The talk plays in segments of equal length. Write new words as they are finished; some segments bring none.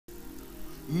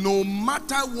No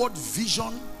matter what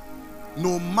vision,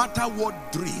 no matter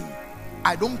what dream,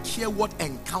 I don't care what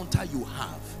encounter you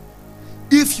have,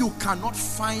 if you cannot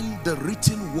find the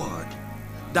written word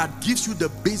that gives you the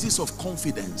basis of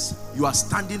confidence, you are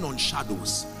standing on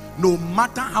shadows. No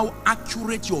matter how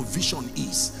accurate your vision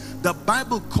is, the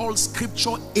Bible calls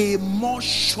scripture a more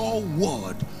sure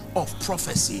word of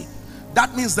prophecy.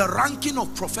 That means the ranking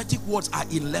of prophetic words are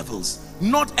in levels.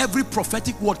 Not every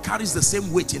prophetic word carries the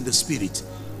same weight in the spirit.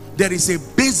 There is a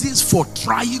basis for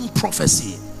trying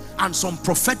prophecy, and some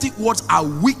prophetic words are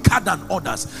weaker than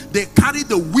others. They carry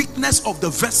the weakness of the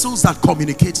vessels that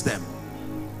communicates them.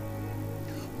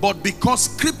 But because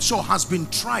scripture has been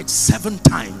tried 7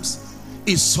 times,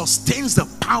 it sustains the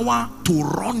power to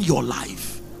run your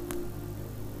life.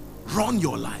 Run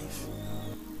your life.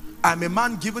 I'm a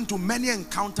man given to many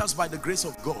encounters by the grace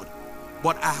of God,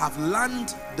 but I have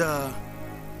learned the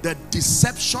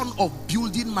deception of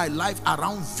building my life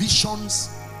around visions,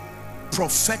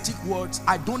 prophetic words.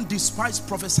 I don't despise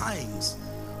prophesying,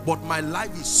 but my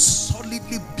life is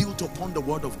solidly built upon the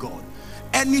word of God.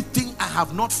 Anything I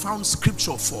have not found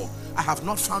scripture for, I have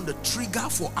not found a trigger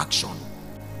for action.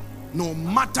 No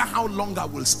matter how long I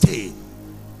will stay,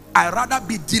 I rather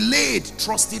be delayed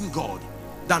trusting God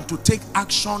than to take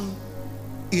action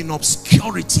in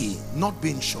obscurity, not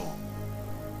being sure.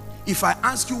 If I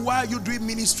ask you, why are you doing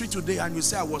ministry today, and you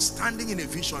say, I was standing in a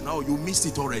vision, oh, you missed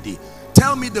it already.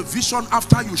 Tell me the vision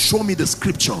after you show me the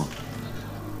scripture.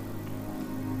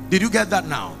 Did you get that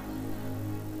now?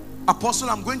 Apostle,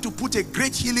 I'm going to put a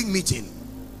great healing meeting.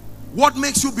 What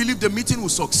makes you believe the meeting will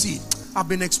succeed? I've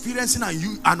been experiencing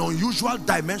an unusual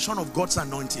dimension of God's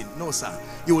anointing. No, sir.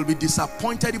 You will be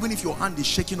disappointed even if your hand is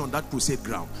shaking on that crusade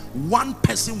ground. One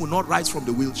person will not rise from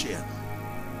the wheelchair,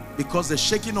 because the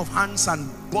shaking of hands and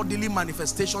bodily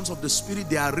manifestations of the spirit,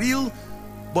 they are real,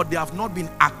 but they have not been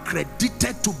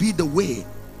accredited to be the way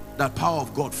that power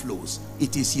of God flows.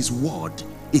 It is his word.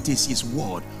 It is his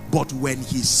word. But when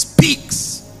he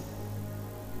speaks,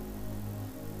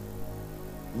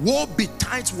 woe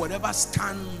betides whatever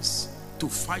stands to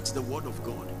fight the word of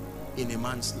God in a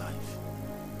man's life.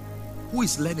 Who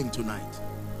is learning tonight?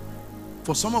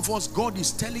 For some of us, God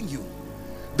is telling you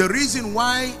the reason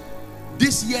why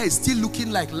this year is still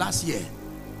looking like last year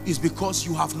is because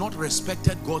you have not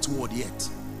respected God's word yet.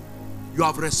 You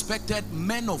have respected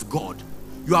men of God.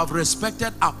 You have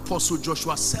respected Apostle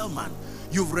Joshua Selman.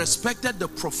 You've respected the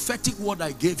prophetic word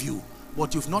I gave you,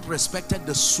 but you've not respected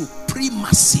the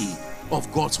supremacy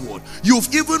of God's word.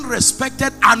 You've even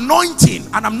respected anointing,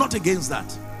 and I'm not against that.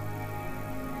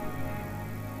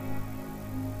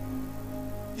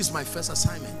 This is my first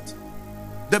assignment.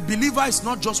 The believer is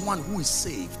not just one who is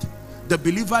saved. The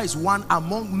believer is one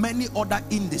among many other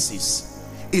indices.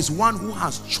 Is one who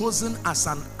has chosen as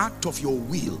an act of your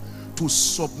will to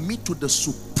submit to the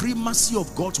supremacy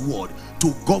of God's word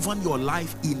to govern your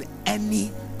life in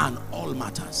any and all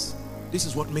matters. This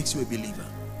is what makes you a believer.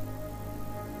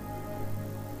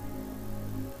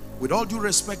 With all due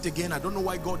respect again, I don't know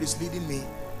why God is leading me.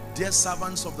 Dear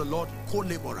servants of the Lord,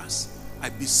 co-laborers, I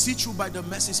beseech you by the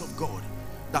mercies of God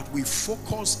that we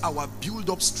focus our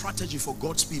build-up strategy for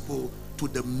God's people to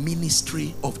the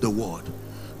ministry of the word.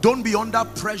 Don't be under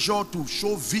pressure to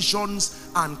show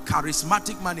visions and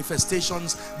charismatic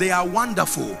manifestations. They are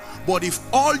wonderful, but if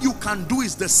all you can do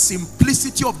is the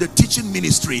simplicity of the teaching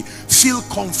ministry, feel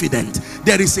confident.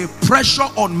 There is a pressure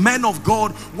on men of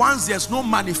God. Once there's no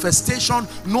manifestation,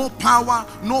 no power,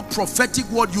 no prophetic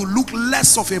word, you look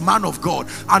less of a man of God.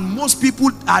 And most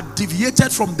people are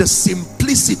deviated from the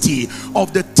simplicity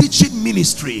of the teaching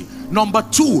ministry. Number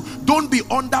 2, don't be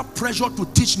under pressure to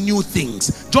teach new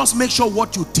things. Just make sure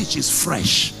what you teach is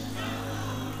fresh.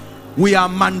 We are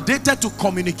mandated to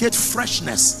communicate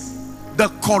freshness. The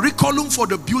curriculum for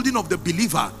the building of the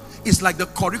believer is like the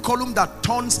curriculum that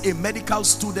turns a medical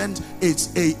student,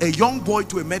 a young boy,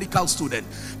 to a medical student.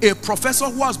 A professor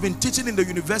who has been teaching in the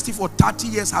university for 30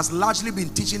 years has largely been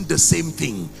teaching the same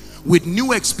thing, with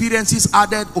new experiences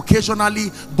added occasionally,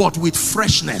 but with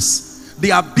freshness. The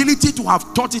ability to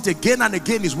have taught it again and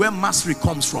again is where mastery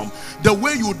comes from. The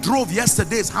way you drove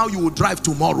yesterday is how you will drive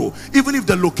tomorrow. Even if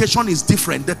the location is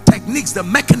different, the techniques, the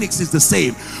mechanics is the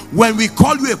same. When we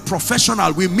call you a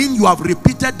professional, we mean you have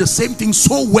repeated the same thing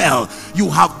so well, you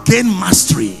have gained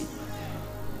mastery.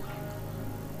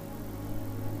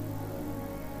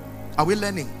 Are we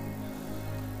learning?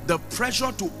 The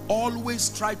pressure to always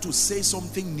try to say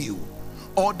something new,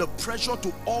 or the pressure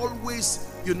to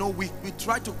always, you know, we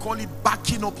try to call it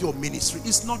backing up your ministry.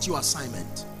 It's not your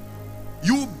assignment.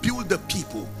 You build the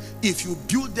people. If you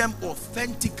build them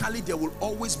authentically, there will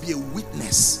always be a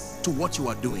witness to what you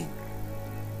are doing.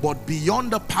 But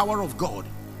beyond the power of God,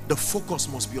 the focus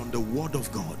must be on the word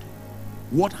of God.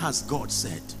 What has God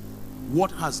said?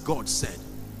 What has God said?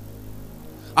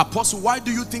 Apostle, why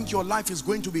do you think your life is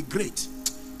going to be great?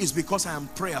 It's because I am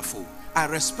prayerful. I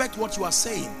respect what you are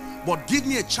saying, but give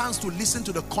me a chance to listen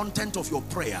to the content of your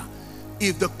prayer.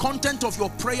 If the content of your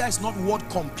prayer is not word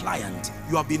compliant,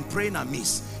 you have been praying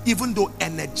amiss, even though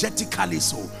energetically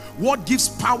so. What gives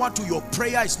power to your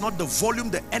prayer is not the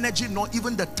volume, the energy, not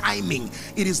even the timing.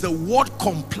 It is the word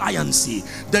compliancy.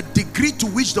 The degree to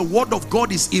which the word of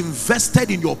God is invested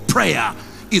in your prayer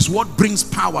is what brings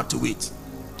power to it.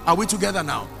 Are we together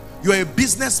now? You're a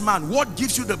businessman. What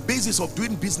gives you the basis of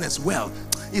doing business well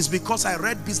is because I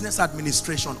read business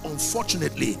administration.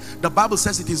 Unfortunately, the Bible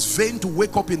says it is vain to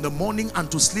wake up in the morning and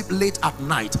to sleep late at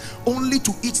night, only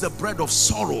to eat the bread of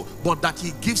sorrow, but that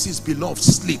he gives his beloved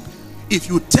sleep. If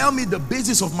you tell me the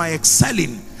basis of my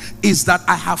excelling is that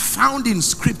I have found in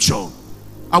scripture,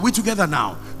 are we together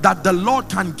now, that the Lord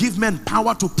can give men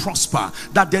power to prosper,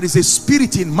 that there is a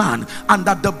spirit in man, and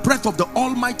that the breath of the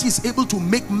Almighty is able to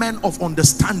make men of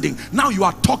understanding. Now you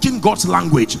are talking God's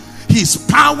language. His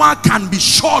power can be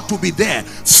sure to be there,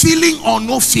 feeling or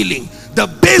no feeling. The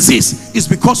basis is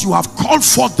because you have called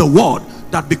forth the word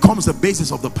that becomes the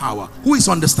basis of the power. Who is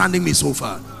understanding me so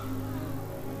far?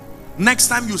 Next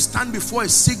time you stand before a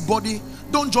sick body,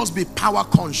 don't just be power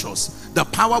conscious. The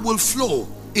power will flow.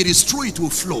 It is true, it will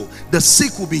flow. The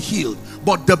sick will be healed,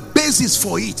 but the basis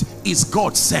for it is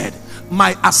God said.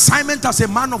 My assignment as a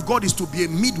man of God is to be a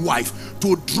midwife,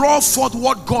 to draw forth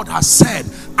what God has said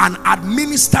and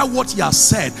administer what he has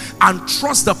said, and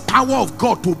trust the power of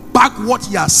God to back what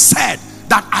he has said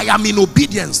that I am in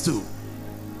obedience to.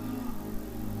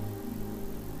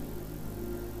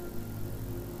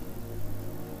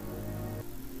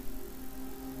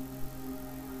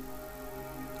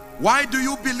 Why do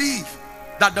you believe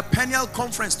that the Peniel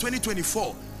Conference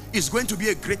 2024 is going to be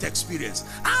a great experience?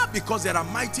 Because there are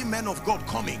mighty men of God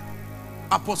coming.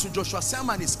 Apostle Joshua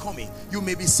Selman is coming. You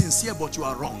may be sincere, but you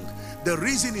are wrong. The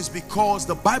reason is because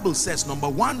the Bible says, number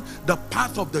one, the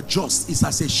path of the just is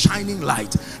as a shining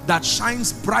light that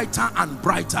shines brighter and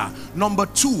brighter. Number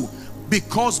two,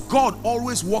 because God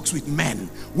always works with men.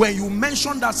 When you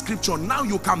mention that scripture, now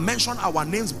you can mention our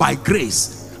names by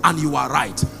grace, and you are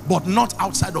right, but not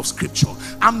outside of scripture.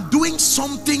 I'm doing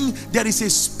something. There is a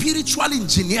spiritual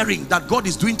engineering that God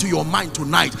is doing to your mind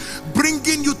tonight,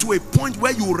 bringing you to a point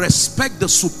where you respect the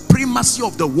supremacy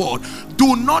of the word.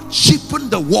 Do not cheapen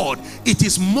the word. It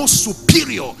is most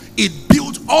superior. It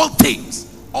built all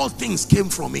things. All things came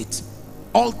from it.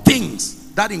 All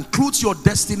things, that includes your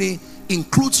destiny,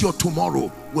 includes your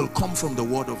tomorrow, will come from the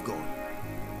word of God.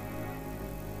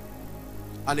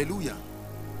 Hallelujah.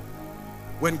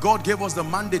 When God gave us the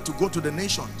mandate to go to the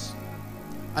nations,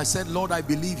 I said, Lord, I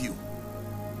believe you.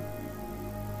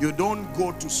 You don't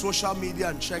go to social media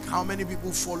and check how many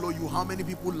people follow you, how many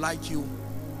people like you.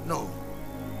 No,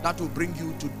 that will bring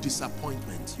you to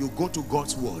disappointment. You go to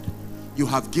God's word. You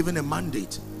have given a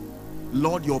mandate.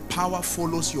 Lord, your power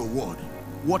follows your word.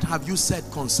 What have you said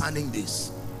concerning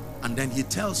this? And then he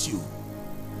tells you,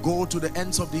 go to the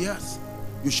ends of the earth.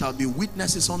 You shall be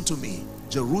witnesses unto me.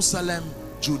 Jerusalem,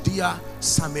 Judea,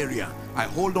 Samaria. I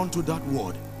hold on to that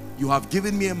word. You have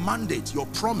given me a mandate, your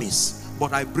promise,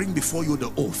 but I bring before you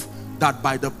the oath, that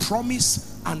by the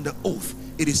promise and the oath,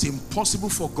 it is impossible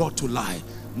for God to lie.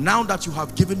 Now that you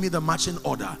have given me the marching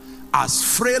order,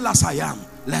 as frail as I am,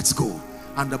 let's go.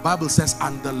 And the Bible says,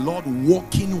 and the Lord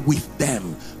walking with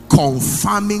them,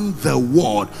 confirming the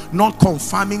word, not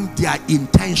confirming their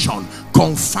intention,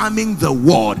 confirming the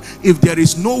word. If there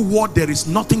is no word, there is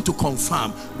nothing to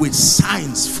confirm, with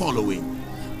signs following.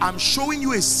 I'm showing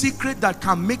you a secret that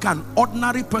can make an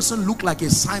ordinary person look like a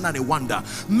sign and a wonder.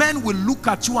 Men will look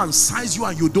at you and size you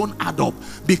and you don't add up,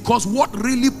 because what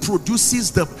really produces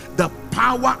the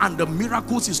power and the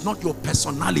miracles is not your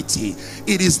personality.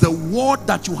 It is the word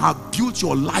that you have built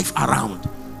your life around.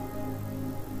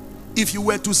 If you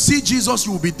were to see Jesus,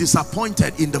 you would be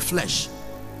disappointed in the flesh.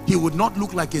 He would not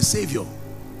look like a savior,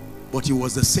 but he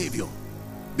was the savior,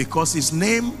 because his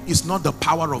name is not the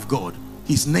power of God.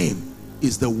 His name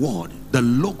is the word, the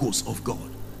logos of God.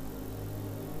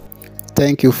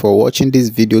 Thank you for watching this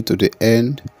video to the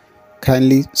end.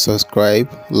 Kindly subscribe,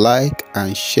 like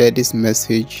and share this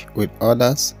message with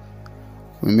others.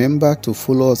 Remember to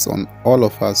follow us on all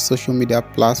of our social media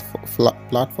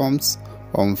platforms,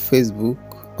 on Facebook,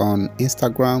 on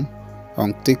Instagram,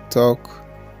 on TikTok,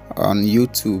 on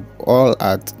YouTube, all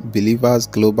at Believers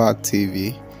Global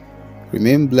TV.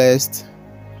 Remain blessed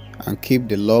and keep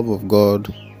the love of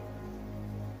God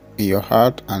in your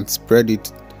heart and spread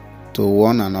it to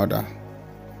one another.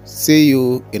 See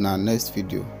you in our next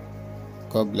video.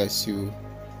 God bless you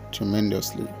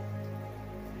tremendously.